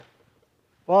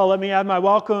Well, let me add my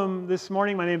welcome this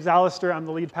morning. My name is Alistair. I'm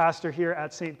the lead pastor here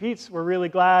at St. Pete's. We're really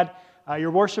glad you're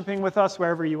worshiping with us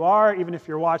wherever you are, even if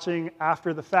you're watching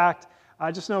after the fact.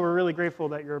 Just know we're really grateful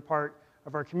that you're a part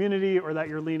of our community or that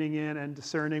you're leaning in and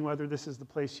discerning whether this is the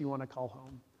place you want to call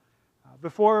home.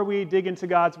 Before we dig into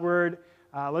God's Word,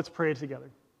 let's pray together.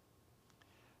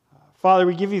 Father,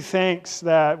 we give you thanks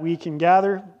that we can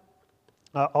gather,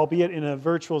 albeit in a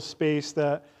virtual space,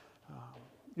 that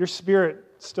your Spirit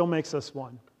still makes us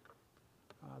one.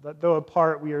 That though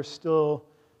apart, we are still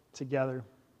together.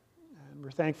 And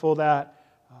we're thankful that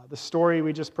the story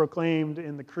we just proclaimed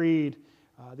in the Creed,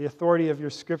 the authority of your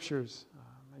Scriptures,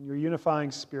 and your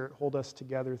unifying Spirit hold us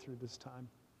together through this time.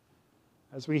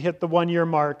 As we hit the 1-year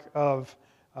mark of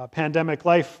pandemic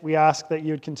life, we ask that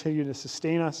you would continue to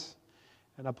sustain us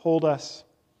and uphold us,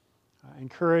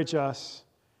 encourage us,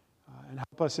 and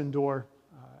help us endure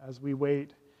as we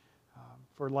wait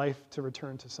for life to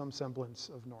return to some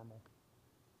semblance of normal.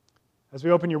 As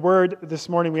we open your word this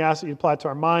morning, we ask that you apply it to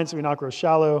our minds so we not grow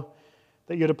shallow,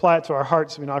 that you'd apply it to our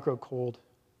hearts so we not grow cold,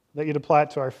 that you'd apply it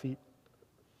to our feet.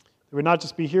 That we not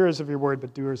just be hearers of your word,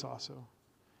 but doers also.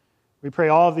 We pray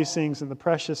all of these things in the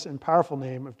precious and powerful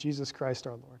name of Jesus Christ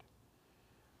our Lord.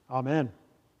 Amen.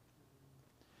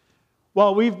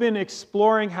 Well, we've been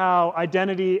exploring how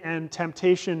identity and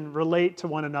temptation relate to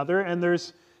one another, and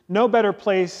there's no better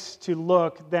place to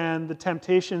look than the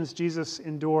temptations Jesus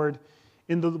endured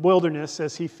in the wilderness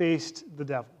as he faced the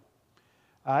devil.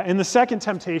 In the second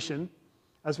temptation,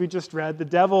 as we just read, the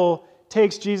devil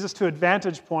takes Jesus to a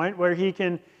vantage point where he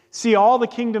can see all the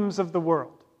kingdoms of the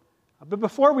world. But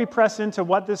before we press into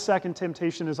what this second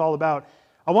temptation is all about,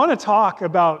 I want to talk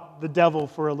about the devil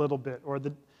for a little bit,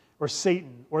 or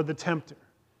Satan, or the tempter,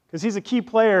 because he's a key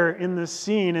player in this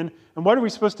scene, and what are we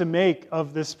supposed to make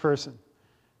of this person?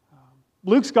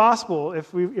 Luke's gospel,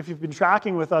 if you've been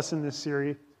tracking with us in this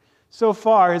series so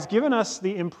far, has given us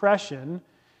the impression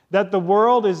that the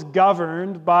world is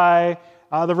governed by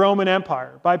the Roman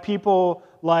Empire, by people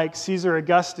like Caesar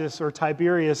Augustus or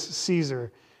Tiberius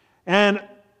Caesar. And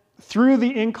through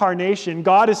the incarnation,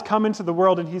 God has come into the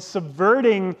world and he's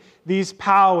subverting these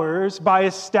powers by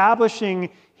establishing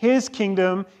his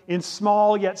kingdom in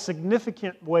small yet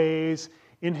significant ways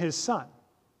in his Son.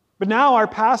 But now our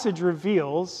passage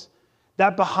reveals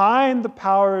that behind the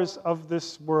powers of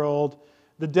this world,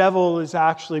 the devil is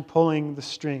actually pulling the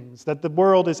strings, that the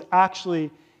world is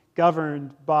actually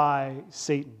governed by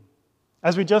Satan.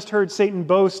 As we just heard Satan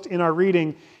boast in our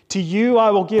reading, "To you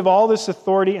I will give all this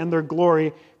authority and their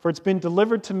glory, for it's been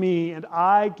delivered to me, and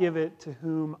I give it to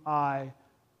whom I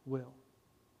will."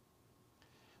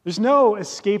 There's no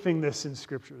escaping this in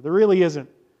Scripture. There really isn't.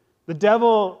 The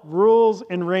devil rules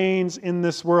and reigns in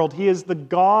this world. He is the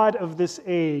god of this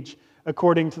age,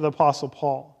 according to the Apostle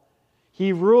Paul.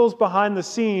 He rules behind the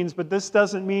scenes, but this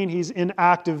doesn't mean he's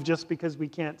inactive just because we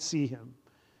can't see him.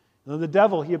 Now, the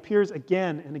devil, he appears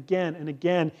again and again and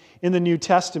again in the New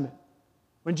Testament.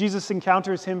 When Jesus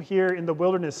encounters him here in the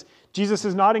wilderness, Jesus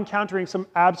is not encountering some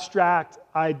abstract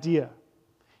idea.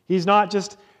 He's not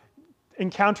just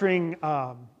encountering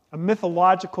a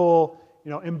mythological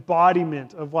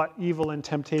embodiment of what evil and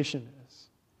temptation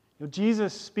is.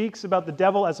 Jesus speaks about the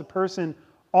devil as a person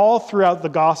all throughout the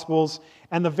Gospels,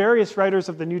 and the various writers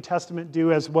of the New Testament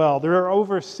do as well. There are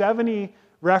over 70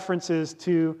 references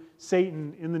to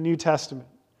Satan in the New Testament.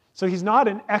 So he's not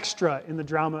an extra in the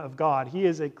drama of God. He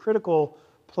is a critical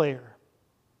player.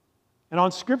 And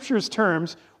on Scripture's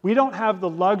terms, we don't have the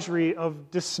luxury of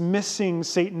dismissing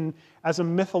Satan as a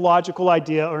mythological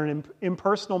idea or an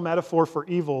impersonal metaphor for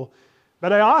evil.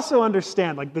 But I also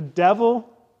understand, the devil,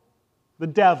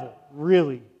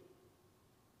 really.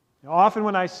 Often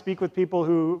when I speak with people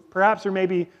who perhaps are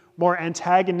maybe more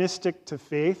antagonistic to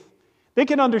faith, they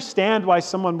can understand why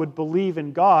someone would believe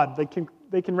in God. They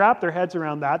can wrap their heads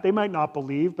around that. They might not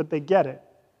believe, but they get it.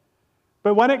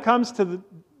 But when it comes to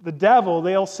the devil,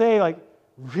 they'll say,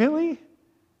 really?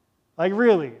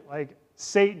 Really?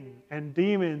 Satan and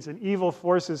demons and evil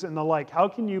forces and the like. How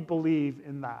can you believe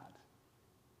in that?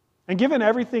 And given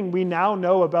everything we now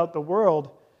know about the world,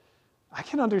 I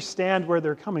can understand where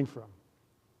they're coming from.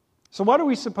 So what are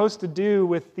we supposed to do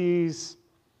with these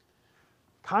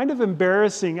kind of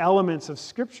embarrassing elements of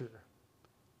Scripture?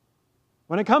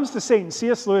 When it comes to Satan,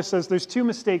 C.S. Lewis says there's two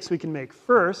mistakes we can make.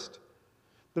 First,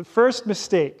 the first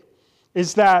mistake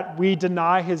is that we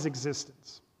deny his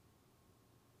existence.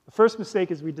 The first mistake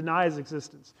is we deny his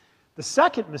existence. The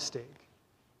second mistake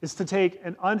is to take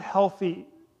an unhealthy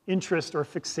interest or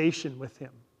fixation with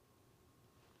him.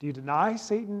 Do you deny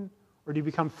Satan, or do you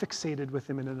become fixated with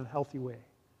him in an unhealthy way?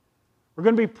 We're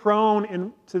going to be prone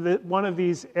into one of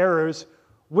these errors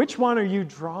which one are you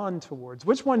drawn towards?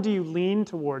 Which one do you lean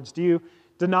towards? Do you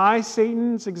deny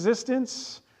Satan's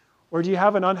existence, or do you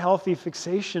have an unhealthy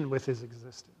fixation with his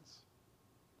existence?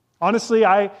 Honestly,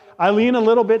 I lean a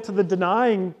little bit to the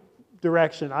denying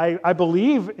direction. I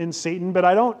believe in Satan, but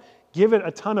I don't give it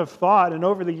a ton of thought. And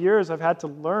over the years, I've had to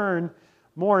learn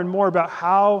more and more about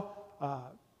how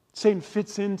Satan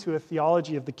fits into a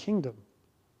theology of the kingdom.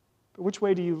 But which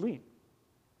way do you lean?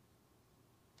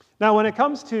 Now, when it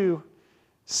comes to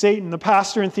Satan, the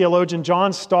pastor and theologian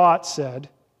John Stott said,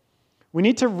 "We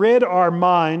need to rid our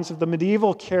minds of the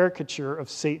medieval caricature of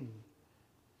Satan,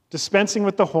 dispensing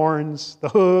with the horns, the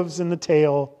hooves, and the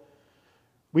tail.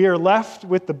 We are left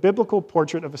with the biblical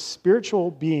portrait of a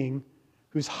spiritual being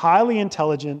who's highly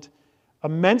intelligent,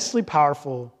 immensely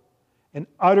powerful, and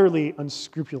utterly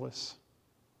unscrupulous."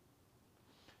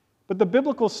 But the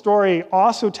biblical story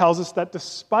also tells us that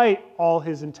despite all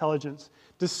his intelligence,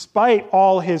 despite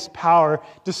all his power,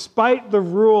 despite the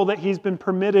rule that he's been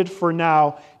permitted for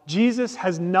now, Jesus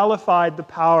has nullified the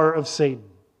power of Satan.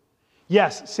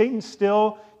 Yes, Satan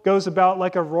still goes about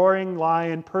like a roaring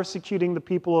lion, persecuting the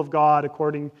people of God,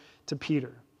 according to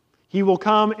Peter. He will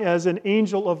come as an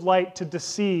angel of light to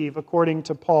deceive, according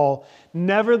to Paul.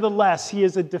 Nevertheless, he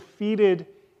is a defeated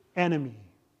enemy.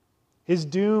 His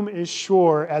doom is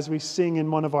sure, as we sing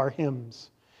in one of our hymns,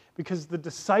 because the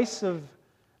decisive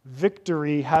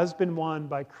victory has been won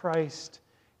by Christ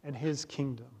and his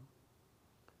kingdom.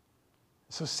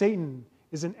 So Satan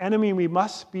is an enemy we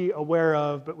must be aware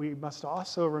of, but we must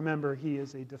also remember he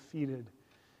is a defeated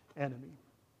enemy.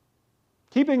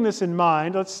 Keeping this in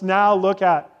mind, let's now look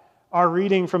at our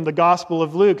reading from the Gospel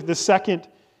of Luke, the second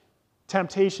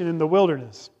temptation in the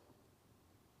wilderness.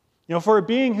 For a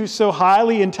being who's so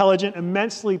highly intelligent,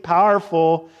 immensely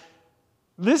powerful,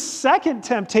 this second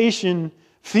temptation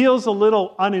feels a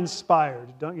little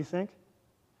uninspired, don't you think?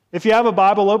 If you have a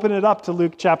Bible, open it up to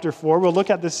Luke chapter 4. We'll look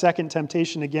at this second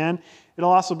temptation again.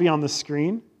 It'll also be on the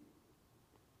screen.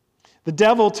 The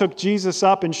devil took Jesus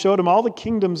up and showed him all the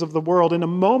kingdoms of the world in a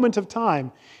moment of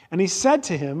time. And he said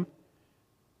to him,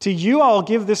 "To you I'll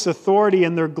give this authority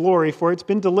and their glory, for it's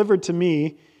been delivered to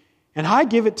me, and I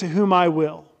give it to whom I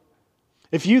will.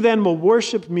 If you then will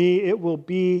worship me, it will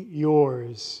be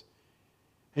yours."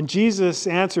 And Jesus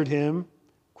answered him,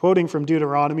 quoting from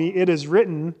Deuteronomy, "It is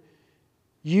written,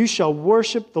 you shall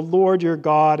worship the Lord your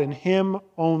God, and him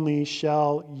only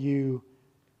shall you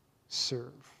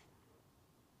serve."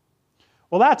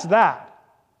 Well, that's that.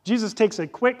 Jesus takes a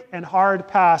quick and hard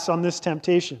pass on this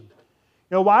temptation.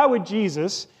 Why would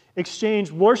Jesus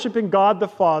exchange worshiping God the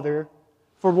Father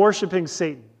for worshiping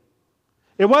Satan?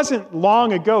 It wasn't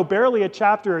long ago, barely a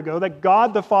chapter ago, that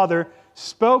God the Father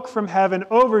spoke from heaven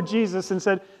over Jesus and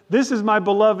said, "This is my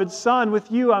beloved Son,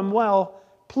 with you I'm well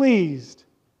pleased."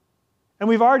 And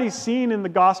we've already seen in the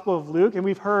Gospel of Luke, and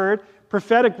we've heard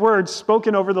prophetic words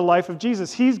spoken over the life of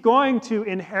Jesus. He's going to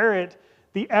inherit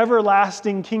the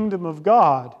everlasting kingdom of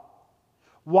God.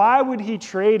 Why would he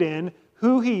trade in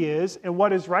who he is and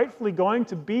what is rightfully going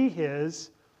to be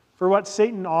his for what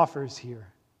Satan offers here?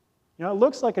 It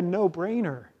looks like a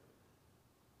no-brainer.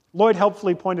 Lloyd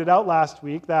helpfully pointed out last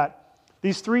week that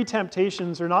these three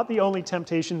temptations are not the only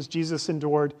temptations Jesus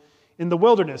endured in the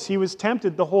wilderness. He was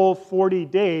tempted the whole 40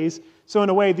 days. So in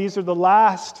a way, these are the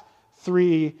last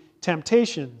three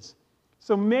temptations.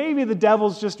 So maybe the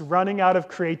devil's just running out of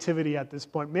creativity at this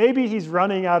point. Maybe he's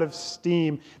running out of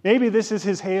steam. Maybe this is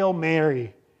his Hail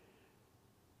Mary.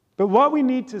 But what we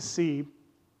need to see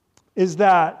is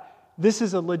that this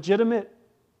is a legitimate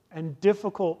and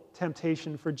difficult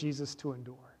temptation for Jesus to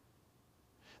endure.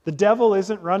 The devil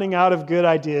isn't running out of good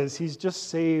ideas. He's just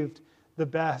saved the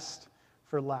best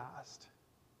for last.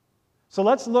 So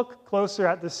let's look closer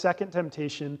at this second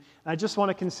temptation. I just want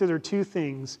to consider two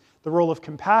things: the role of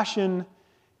compassion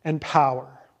and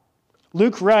power.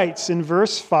 Luke writes in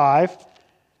verse 5,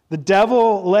 "The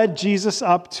devil led Jesus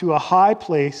up to a high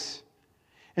place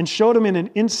and showed him in an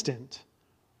instant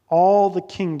all the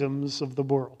kingdoms of the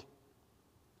world."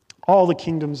 All the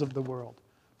kingdoms of the world,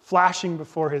 flashing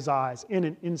before his eyes in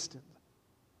an instant.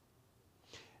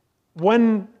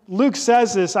 When Luke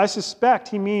says this, I suspect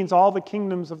he means all the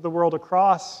kingdoms of the world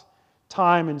across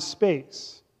time and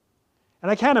space.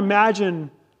 And I can't imagine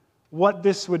what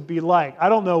this would be like. I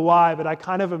don't know why, but I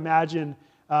kind of imagine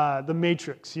The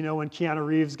Matrix, when Keanu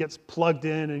Reeves gets plugged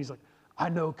in and he's like, "I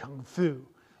know Kung Fu."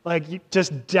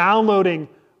 Just downloading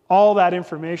all that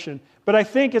information. But I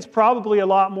think it's probably a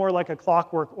lot more like A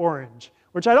Clockwork Orange,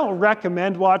 which I don't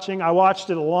recommend watching. I watched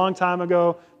it a long time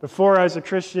ago, before I was a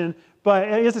Christian. But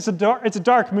it's a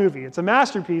dark movie. It's a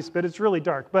masterpiece, but it's really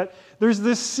dark. But there's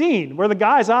this scene where the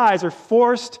guy's eyes are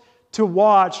forced to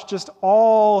watch just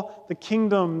all the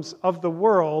kingdoms of the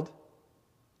world,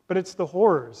 but it's the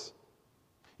horrors.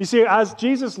 You see, as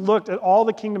Jesus looked at all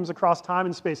the kingdoms across time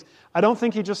and space, I don't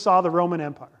think he just saw the Roman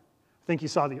Empire. I think he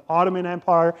saw the Ottoman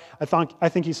Empire. I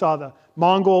think he saw the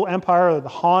Mongol Empire, or the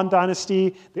Han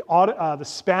Dynasty, the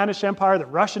Spanish Empire, the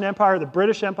Russian Empire, the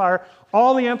British Empire,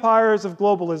 all the empires of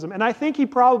globalism. And I think he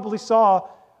probably saw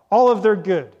all of their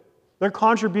good, their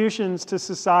contributions to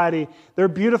society, their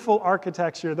beautiful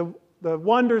architecture, the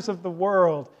wonders of the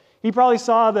world. He probably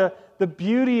saw the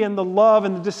beauty and the love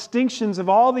and the distinctions of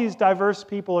all these diverse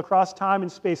people across time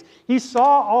and space. He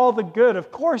saw all the good.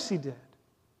 Of course he did.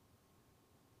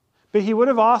 But he would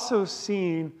have also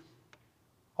seen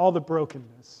all the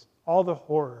brokenness, all the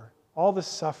horror, all the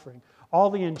suffering, all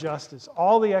the injustice,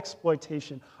 all the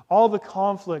exploitation, all the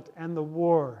conflict and the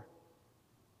war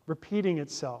repeating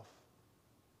itself.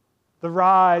 The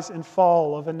rise and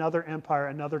fall of another empire,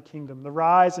 another kingdom. The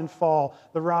rise and fall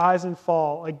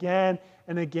again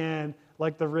and again,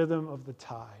 like the rhythm of the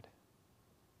tide.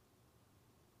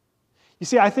 You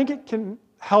see, I think it can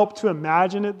help to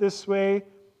imagine it this way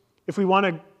if we want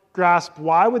to grasp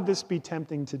why would this be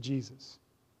tempting to Jesus.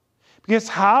 Because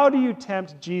how do you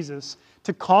tempt Jesus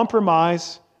to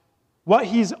compromise what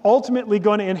he's ultimately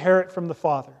going to inherit from the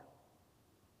Father?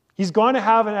 He's going to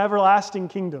have an everlasting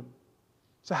kingdom.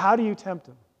 So how do you tempt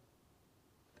him?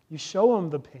 You show him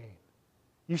the pain.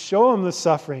 You show him the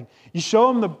suffering. You show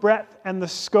him the breadth and the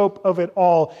scope of it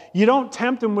all. You don't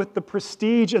tempt him with the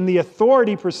prestige and the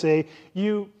authority per se.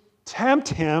 You tempt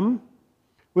him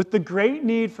with the great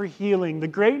need for healing, the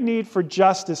great need for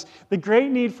justice, the great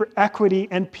need for equity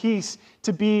and peace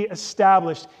to be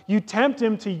established. You tempt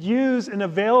him to use an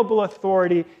available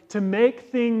authority to make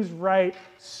things right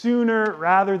sooner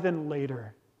rather than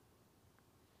later.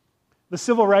 The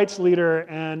civil rights leader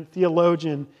and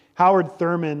theologian Howard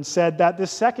Thurman said that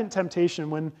this second temptation,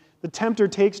 when the tempter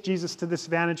takes Jesus to this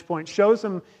vantage point, shows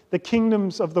him the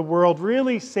kingdoms of the world,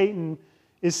 really Satan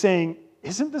is saying,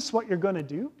 isn't this what you're going to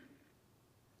do?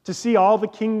 To see all the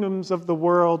kingdoms of the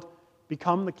world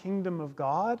become the kingdom of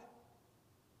God?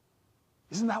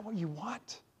 Isn't that what you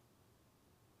want?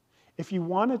 If you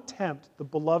want to tempt the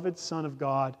beloved Son of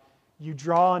God, you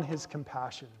draw on his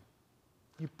compassion.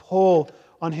 You pull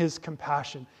on his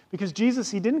compassion. Because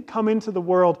Jesus, he didn't come into the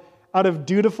world out of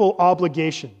dutiful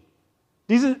obligation.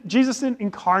 Jesus didn't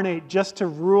incarnate just to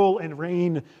rule and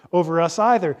reign over us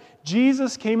either.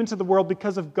 Jesus came into the world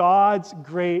because of God's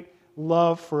great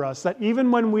love for us. That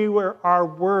even when we were our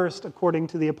worst, according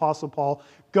to the Apostle Paul,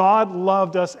 God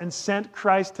loved us and sent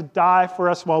Christ to die for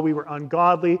us while we were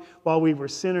ungodly, while we were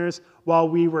sinners, while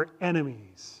we were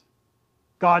enemies.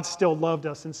 God still loved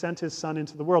us and sent his Son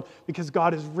into the world because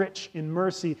God is rich in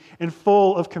mercy and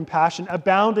full of compassion,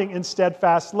 abounding in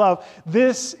steadfast love.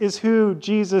 This is who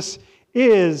Jesus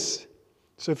is.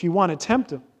 So if you want to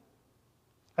tempt him,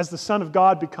 as the Son of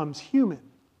God becomes human,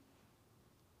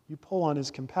 you pull on his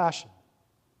compassion.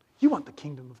 You want the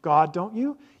kingdom of God, don't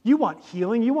you? You want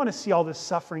healing. You want to see all this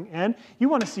suffering end. You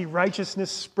want to see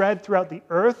righteousness spread throughout the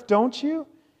earth, don't you?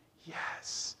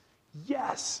 Yes,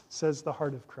 yes, says the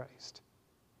heart of Christ.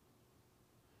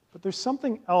 But there's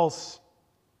something else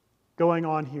going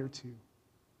on here too.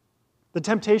 The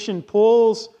temptation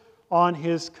pulls on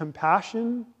his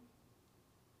compassion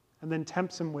and then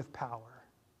tempts him with power.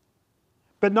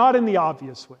 But not in the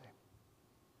obvious way.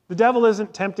 The devil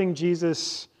isn't tempting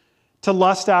Jesus to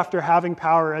lust after having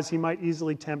power as he might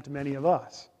easily tempt many of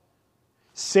us.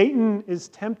 Satan is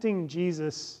tempting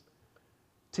Jesus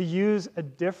to use a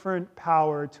different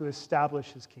power to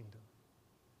establish his kingdom.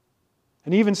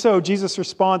 And even so, Jesus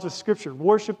responds with Scripture,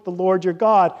 worship the Lord your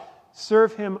God,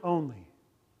 serve him only.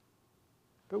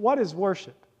 But what is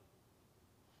worship?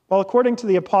 Well, according to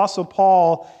the Apostle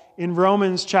Paul in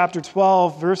Romans chapter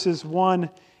 12, verses 1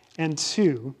 and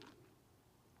 2,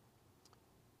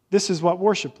 this is what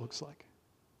worship looks like.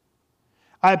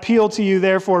 I appeal to you,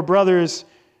 therefore, brothers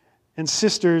and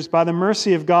sisters, by the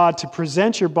mercy of God, to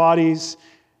present your bodies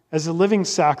as a living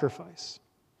sacrifice,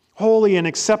 holy and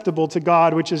acceptable to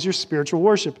God, which is your spiritual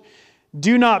worship.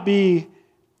 Do not be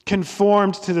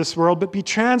conformed to this world, but be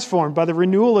transformed by the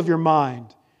renewal of your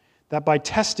mind, that by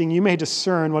testing you may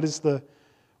discern what is the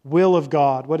will of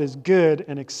God, what is good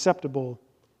and acceptable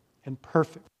and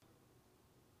perfect.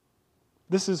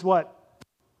 This is what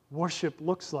worship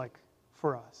looks like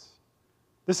for us.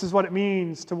 This is what it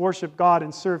means to worship God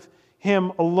and serve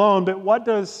him alone. But what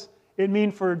does it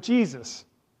mean for Jesus?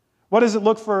 What does it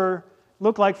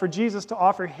look like for Jesus to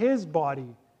offer his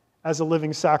body as a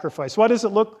living sacrifice? What does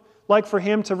it look like for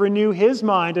him to renew his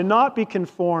mind and not be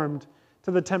conformed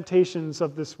to the temptations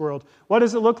of this world? What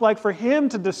does it look like for him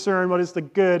to discern what is the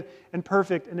good and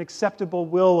perfect and acceptable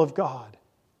will of God?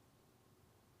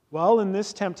 Well, in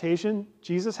this temptation,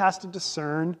 Jesus has to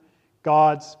discern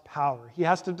God's power. He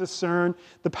has to discern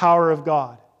the power of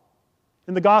God.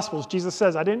 In the Gospels, Jesus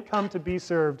says, I didn't come to be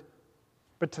served,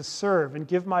 but to serve and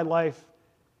give my life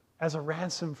as a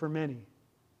ransom for many.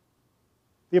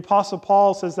 The Apostle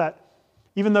Paul says that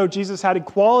even though Jesus had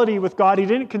equality with God, he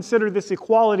didn't consider this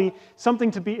equality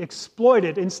something to be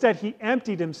exploited. Instead, he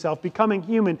emptied himself, becoming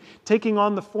human, taking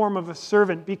on the form of a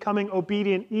servant, becoming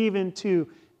obedient even to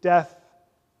death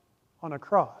on a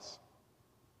cross.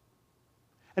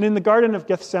 And in the Garden of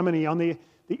Gethsemane, on the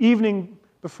evening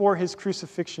before his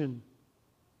crucifixion,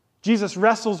 Jesus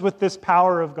wrestles with this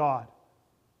power of God.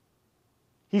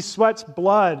 He sweats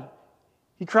blood.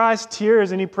 He cries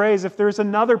tears and he prays, if there's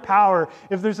another power,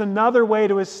 if there's another way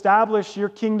to establish your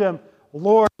kingdom,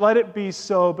 Lord, let it be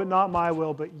so, but not my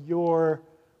will, but your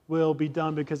will be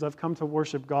done, because I've come to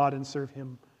worship God and serve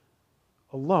him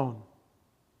alone.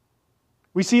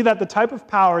 We see that the type of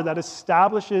power that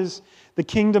establishes the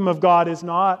kingdom of God is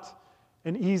not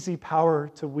an easy power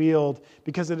to wield,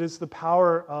 because it is the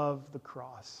power of the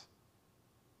cross.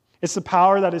 It's the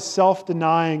power that is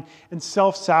self-denying and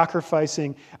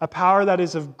self-sacrificing, a power that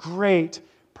is of great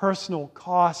personal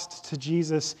cost to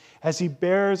Jesus as he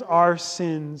bears our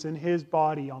sins in his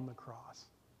body on the cross.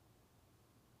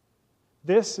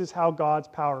 This is how God's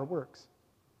power works.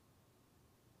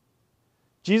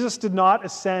 Jesus did not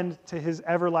ascend to his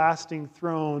everlasting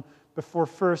throne before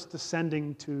first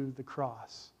descending to the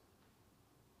cross.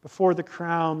 Before the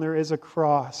crown, there is a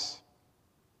cross.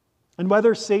 And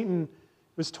whether Satan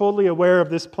was totally aware of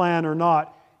this plan or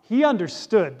not, he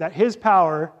understood that his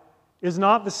power is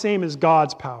not the same as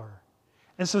God's power.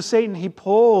 And so Satan, he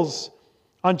pulls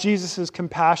on Jesus'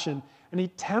 compassion and he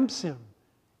tempts him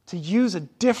to use a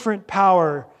different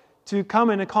power to come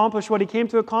and accomplish what he came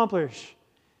to accomplish.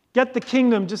 Get the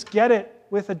kingdom, just get it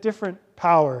with a different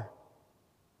power.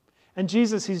 And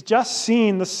Jesus, he's just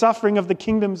seen the suffering of the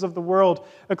kingdoms of the world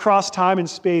across time and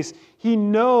space. He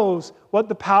knows what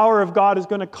the power of God is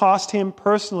going to cost him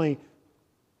personally.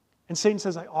 And Satan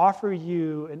says, I offer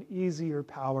you an easier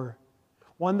power,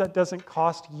 one that doesn't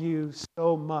cost you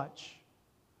so much,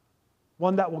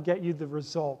 one that will get you the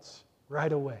results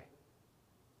right away.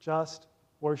 Just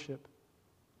worship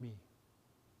me.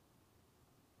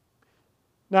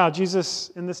 Now, Jesus,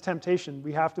 in this temptation,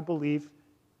 we have to believe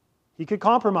he could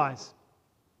compromise.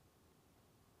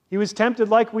 He was tempted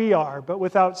like we are, but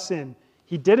without sin.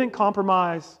 He didn't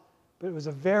compromise, but it was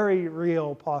a very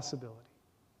real possibility.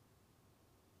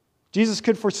 Jesus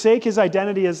could forsake his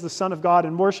identity as the Son of God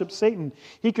and worship Satan.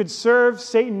 He could serve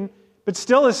Satan, but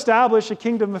still establish a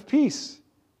kingdom of peace.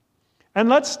 And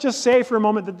let's just say for a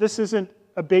moment that this isn't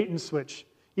a bait and switch.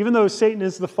 Even though Satan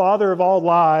is the father of all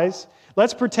lies,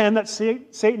 let's pretend that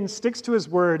Satan sticks to his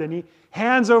word and he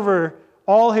hands over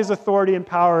all his authority and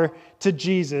power to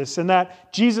Jesus, and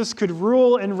that Jesus could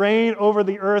rule and reign over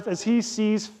the earth as he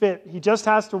sees fit. He just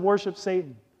has to worship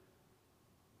Satan.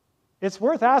 It's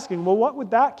worth asking, well, what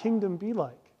would that kingdom be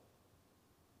like?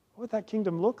 What would that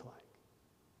kingdom look like?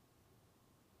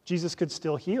 Jesus could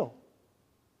still heal.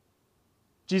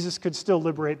 Jesus could still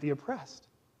liberate the oppressed.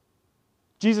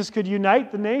 Jesus could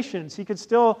unite the nations. He could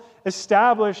still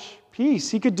establish peace.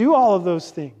 He could do all of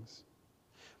those things.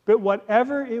 But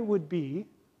whatever it would be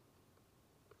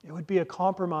a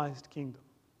compromised kingdom.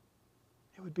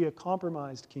 It would be a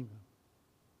compromised kingdom.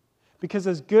 Because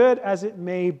as good as it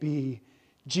may be,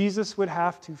 Jesus would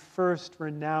have to first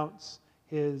renounce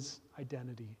his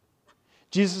identity.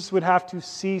 Jesus would have to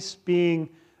cease being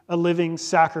a living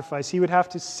sacrifice. He would have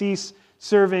to cease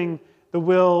serving the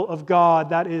will of God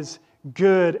that is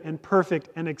good and perfect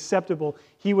and acceptable.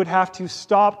 He would have to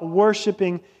stop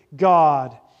worshiping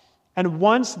God. And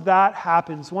once that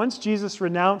happens, once Jesus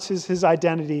renounces his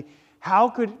identity, how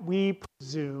could he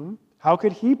presume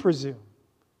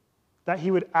that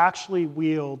he would actually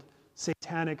wield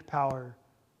satanic power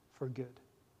for good?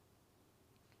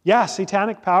 Yeah,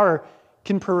 satanic power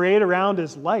can parade around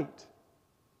as light,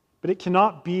 but it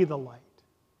cannot be the light.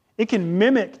 It can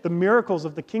mimic the miracles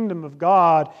of the kingdom of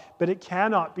God, but it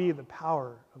cannot be the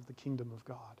power of the kingdom of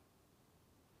God.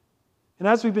 And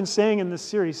as we've been saying in this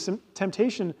series,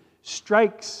 temptation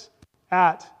strikes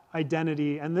at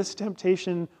identity, and this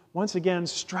temptation once again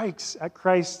strikes at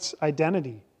Christ's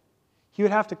identity. He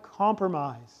would have to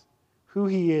compromise who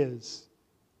he is.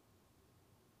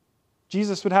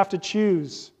 Jesus would have to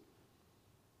choose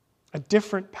a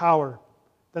different power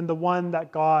than the one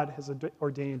that God has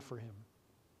ordained for him.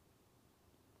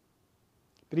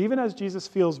 But even as Jesus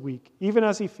feels weak, even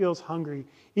as he feels hungry,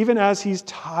 even as he's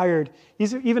tired,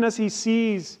 even as he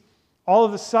sees all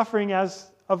of the suffering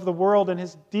of the world and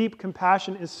his deep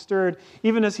compassion is stirred,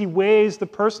 even as he weighs the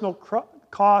personal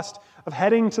cost of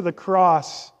heading to the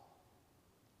cross,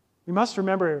 we must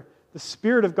remember the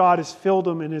Spirit of God has filled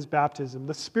him in his baptism.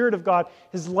 The Spirit of God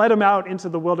has led him out into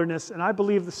the wilderness, and I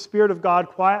believe the Spirit of God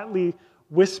quietly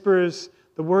whispers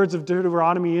the words of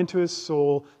Deuteronomy into his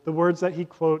soul, the words that he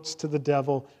quotes to the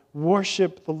devil: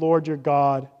 worship the Lord your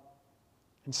God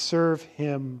and serve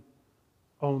him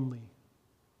only.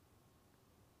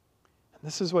 And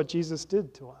this is what Jesus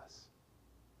did to us.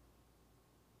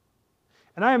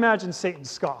 And I imagine Satan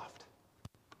scoffed.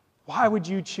 Why would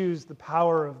you choose the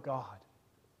power of God?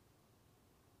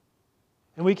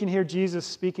 And we can hear Jesus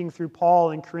speaking through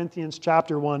Paul in Corinthians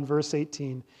chapter 1, verse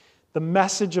 18. The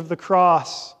message of the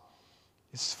cross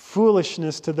is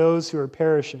foolishness to those who are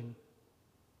perishing.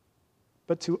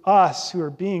 But to us who are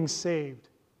being saved,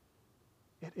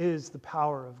 it is the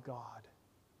power of God.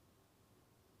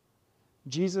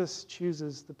 Jesus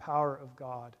chooses the power of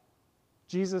God.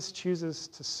 Jesus chooses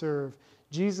to serve.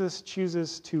 Jesus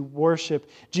chooses to worship.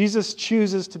 Jesus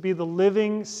chooses to be the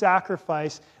living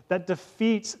sacrifice that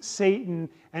defeats Satan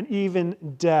and even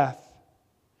death.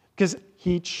 Because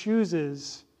he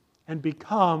chooses and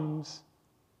becomes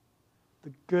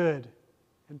the good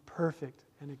and perfect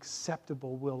and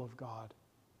acceptable will of God.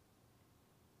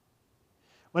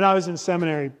 When I was in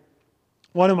seminary,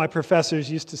 one of my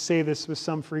professors used to say this with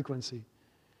some frequency.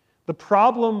 The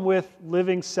problem with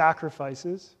living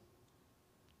sacrifices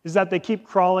is that they keep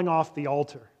crawling off the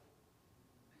altar.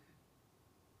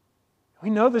 We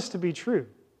know this to be true.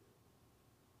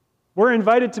 We're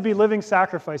invited to be living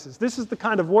sacrifices. This is the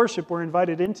kind of worship we're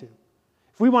invited into.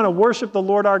 If we want to worship the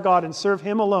Lord our God and serve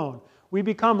him alone, we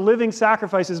become living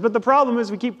sacrifices. But the problem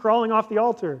is we keep crawling off the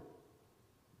altar.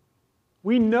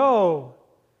 We know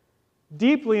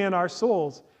deeply in our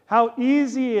souls how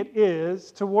easy it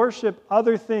is to worship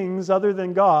other things other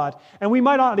than God. And we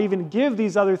might not even give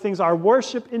these other things our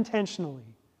worship intentionally.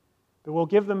 But we'll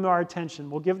give them our attention.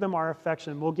 We'll give them our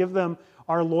affection. We'll give them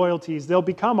our loyalties. They'll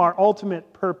become our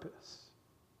ultimate purpose.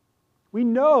 We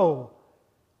know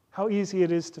how easy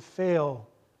it is to fail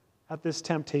at this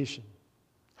temptation.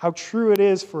 How true it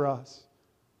is for us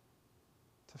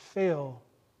to fail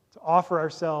to offer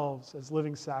ourselves as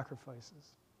living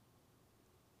sacrifices.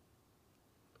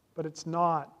 But it's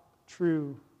not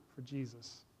true for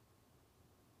Jesus.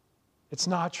 It's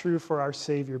not true for our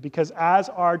Savior, because as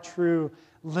our true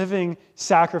living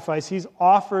sacrifice, he's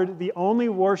offered the only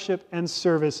worship and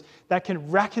service that can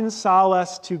reconcile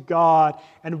us to God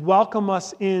and welcome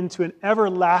us into an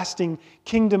everlasting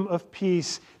kingdom of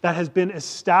peace that has been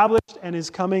established and is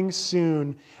coming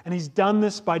soon. And he's done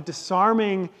this by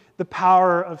disarming the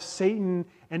power of Satan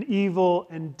and evil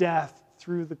and death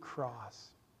through the cross.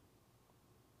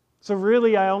 So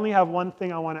really, I only have one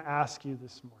thing I want to ask you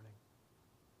this morning.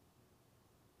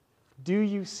 Do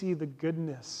you see the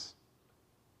goodness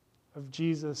of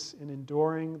Jesus in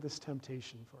enduring this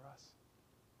temptation for us?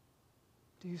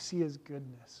 Do you see his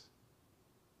goodness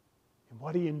in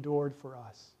what he endured for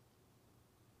us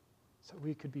so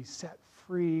we could be set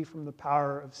free from the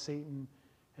power of Satan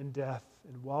and death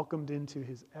and welcomed into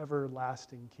his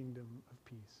everlasting kingdom of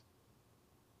peace?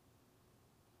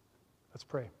 Let's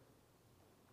pray.